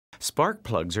Spark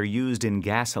plugs are used in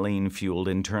gasoline-fueled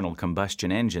internal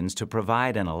combustion engines to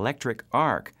provide an electric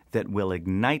arc that will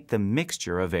ignite the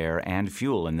mixture of air and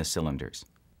fuel in the cylinders.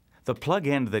 The plug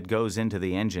end that goes into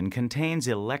the engine contains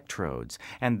electrodes,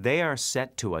 and they are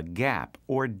set to a gap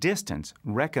or distance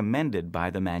recommended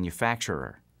by the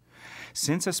manufacturer.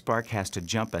 Since a spark has to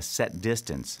jump a set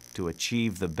distance to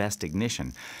achieve the best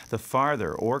ignition, the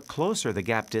farther or closer the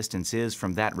gap distance is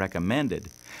from that recommended,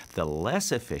 the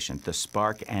less efficient the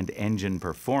spark and engine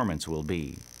performance will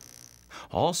be.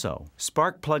 Also,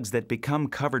 spark plugs that become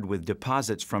covered with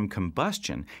deposits from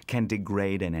combustion can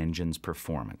degrade an engine's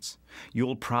performance.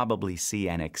 You'll probably see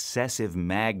an excessive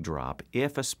mag drop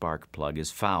if a spark plug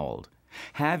is fouled.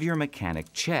 Have your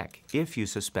mechanic check if you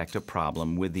suspect a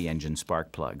problem with the engine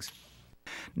spark plugs.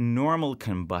 Normal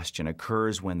combustion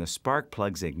occurs when the spark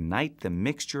plugs ignite the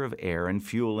mixture of air and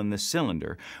fuel in the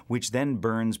cylinder, which then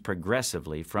burns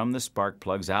progressively from the spark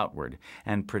plugs outward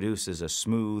and produces a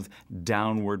smooth,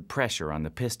 downward pressure on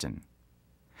the piston.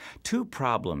 Two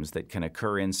problems that can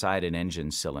occur inside an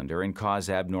engine cylinder and cause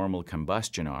abnormal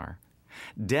combustion are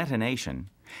detonation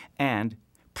and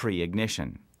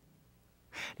preignition.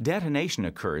 Detonation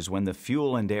occurs when the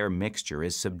fuel and air mixture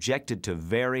is subjected to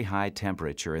very high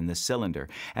temperature in the cylinder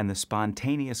and the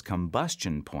spontaneous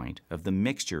combustion point of the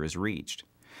mixture is reached.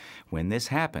 When this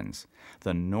happens,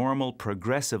 the normal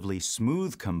progressively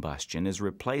smooth combustion is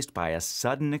replaced by a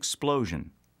sudden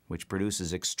explosion, which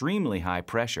produces extremely high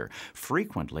pressure,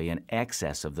 frequently in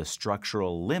excess of the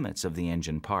structural limits of the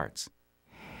engine parts.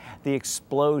 The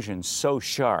explosion's so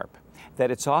sharp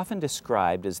that it's often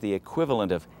described as the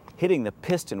equivalent of hitting the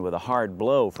piston with a hard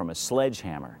blow from a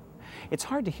sledgehammer. It's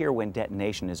hard to hear when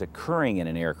detonation is occurring in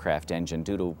an aircraft engine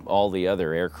due to all the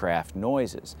other aircraft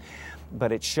noises,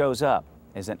 but it shows up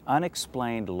as an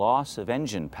unexplained loss of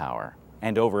engine power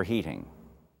and overheating.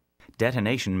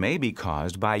 Detonation may be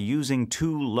caused by using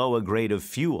too low a grade of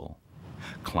fuel,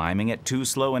 climbing at too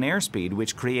slow an airspeed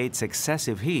which creates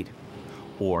excessive heat,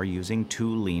 or using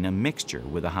too lean a mixture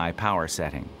with a high power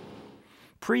setting.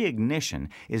 Preignition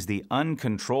is the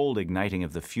uncontrolled igniting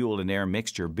of the fuel and air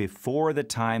mixture before the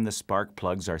time the spark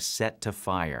plugs are set to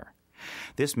fire.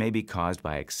 This may be caused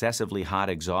by excessively hot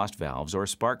exhaust valves or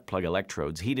spark plug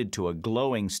electrodes heated to a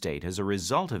glowing state as a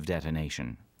result of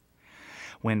detonation.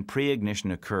 When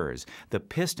preignition occurs, the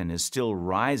piston is still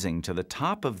rising to the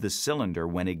top of the cylinder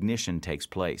when ignition takes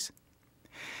place.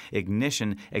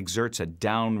 Ignition exerts a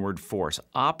downward force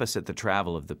opposite the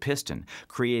travel of the piston,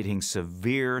 creating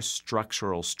severe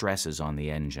structural stresses on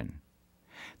the engine.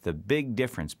 The big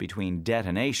difference between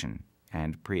detonation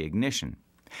and preignition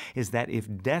is that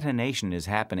if detonation is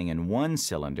happening in one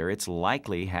cylinder, it's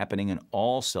likely happening in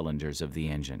all cylinders of the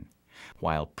engine,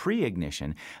 while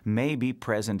preignition may be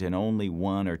present in only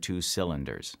one or two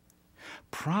cylinders.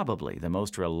 Probably the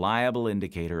most reliable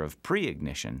indicator of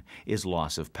preignition is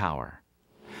loss of power.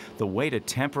 The way to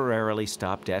temporarily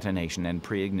stop detonation and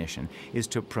preignition is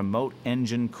to promote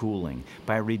engine cooling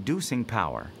by reducing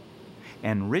power,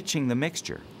 enriching the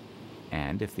mixture,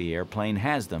 and if the airplane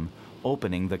has them,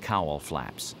 opening the cowl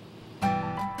flaps.